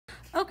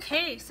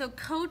Okay, so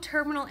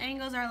coterminal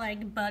angles are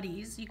like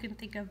buddies. You can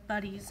think of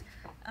buddies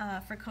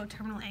for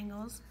coterminal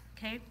angles,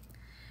 okay?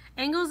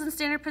 Angles in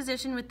standard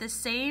position with the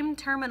same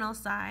terminal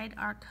side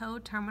are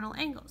coterminal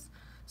angles.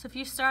 So if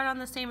you start on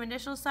the same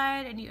initial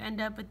side and you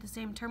end up with the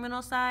same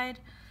terminal side,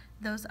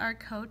 those are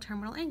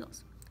coterminal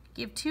angles.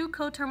 Give two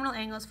coterminal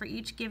angles for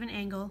each given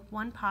angle,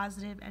 one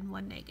positive and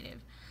one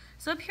negative.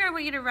 So up here I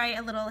want you to write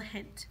a little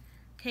hint,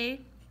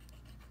 okay?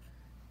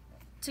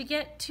 To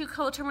get two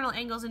coterminal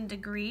angles in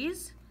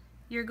degrees,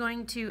 you're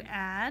going to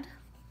add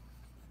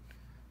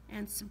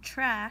and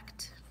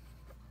subtract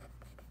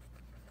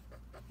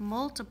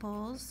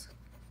multiples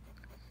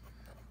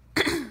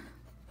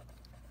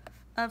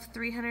of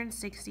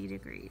 360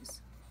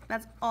 degrees.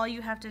 That's all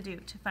you have to do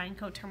to find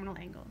coterminal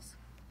angles.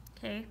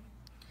 Okay?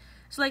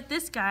 So like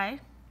this guy,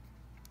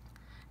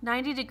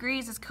 90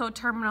 degrees is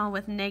coterminal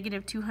with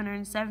negative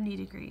 270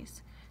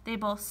 degrees. They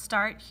both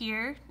start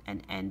here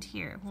and end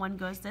here. One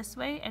goes this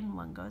way and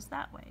one goes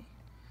that way.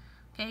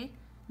 Okay?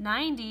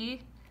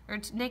 90 or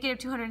negative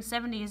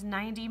 270 is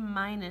 90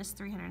 minus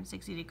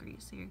 360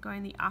 degrees. So you're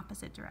going the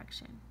opposite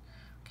direction.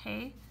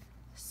 Okay?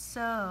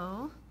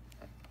 So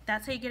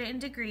that's how you get it in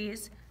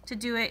degrees. To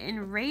do it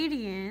in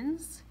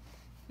radians,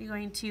 you're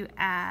going to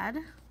add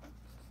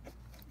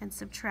and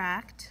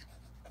subtract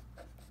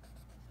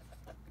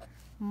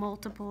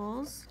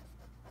multiples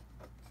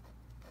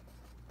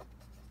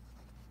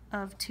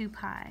of 2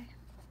 pi,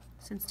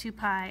 since 2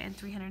 pi and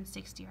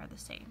 360 are the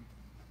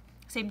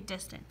same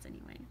distance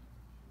anyway.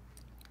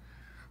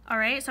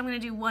 Alright, so I'm going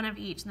to do one of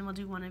each, and then we'll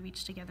do one of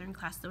each together in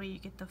class, the way you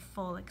get the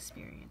full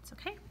experience,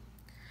 okay?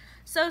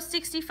 So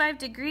 65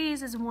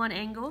 degrees is one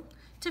angle.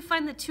 To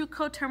find the two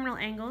coterminal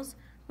angles,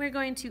 we're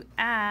going to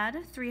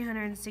add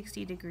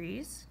 360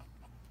 degrees.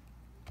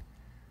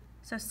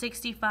 So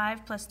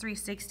 65 plus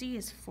 360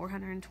 is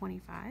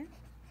 425.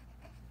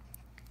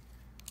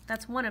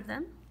 That's one of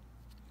them.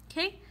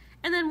 Okay?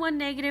 And then one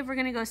negative, we're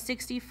going to go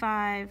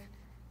 65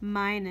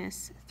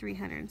 minus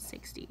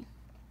 360.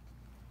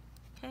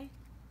 Okay?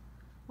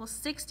 Well,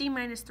 60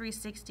 minus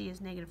 360 is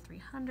negative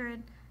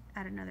 300.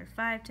 Add another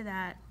 5 to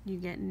that, you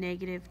get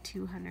negative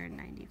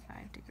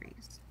 295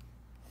 degrees.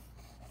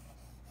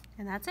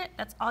 And that's it.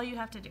 That's all you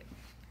have to do.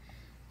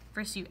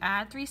 First you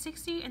add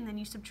 360 and then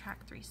you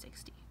subtract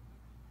 360.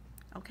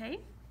 Okay?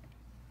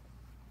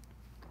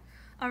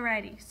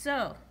 Alrighty,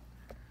 so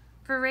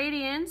for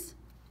radians,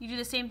 you do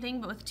the same thing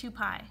but with 2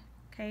 pi.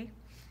 Okay?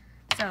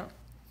 So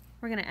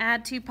we're going to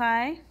add 2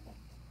 pi,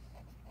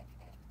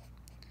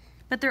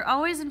 but they're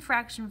always in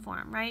fraction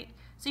form, right?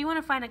 So you want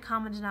to find a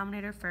common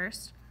denominator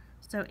first.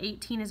 So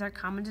 18 is our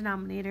common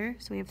denominator.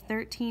 So we have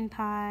 13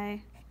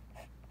 pi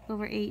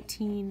over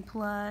 18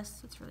 plus,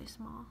 that's really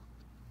small.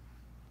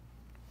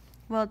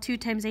 Well, 2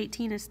 times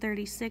 18 is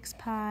 36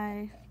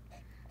 pi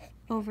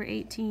over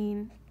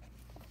 18.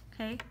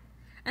 Okay? And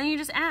then you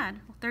just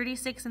add.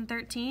 36 and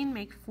 13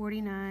 make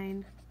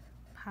 49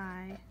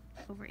 pi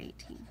over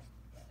 18.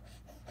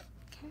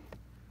 Okay?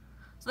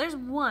 So there's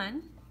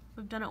one.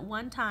 We've done it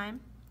one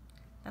time.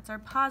 That's our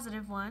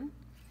positive one.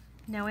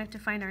 Now we have to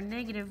find our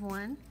negative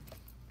one.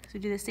 So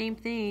do the same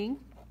thing.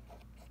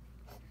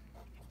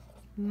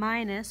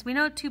 Minus, we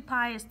know 2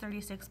 pi is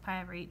 36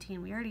 pi over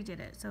 18. We already did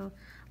it, so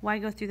why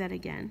go through that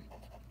again?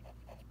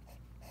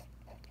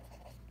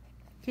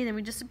 Okay, then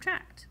we just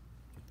subtract.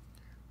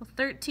 Well,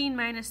 13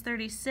 minus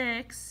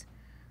 36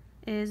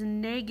 is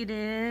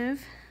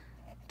negative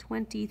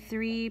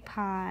 23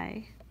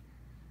 pi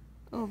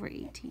over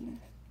 18.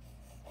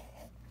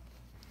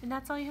 And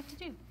that's all you have to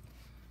do.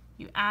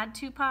 You add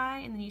 2 pi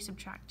and then you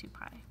subtract 2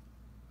 pi.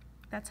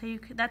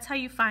 That's how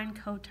you find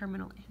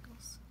coterminal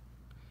angles.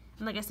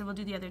 And like I said, we'll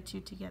do the other two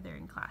together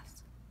in class.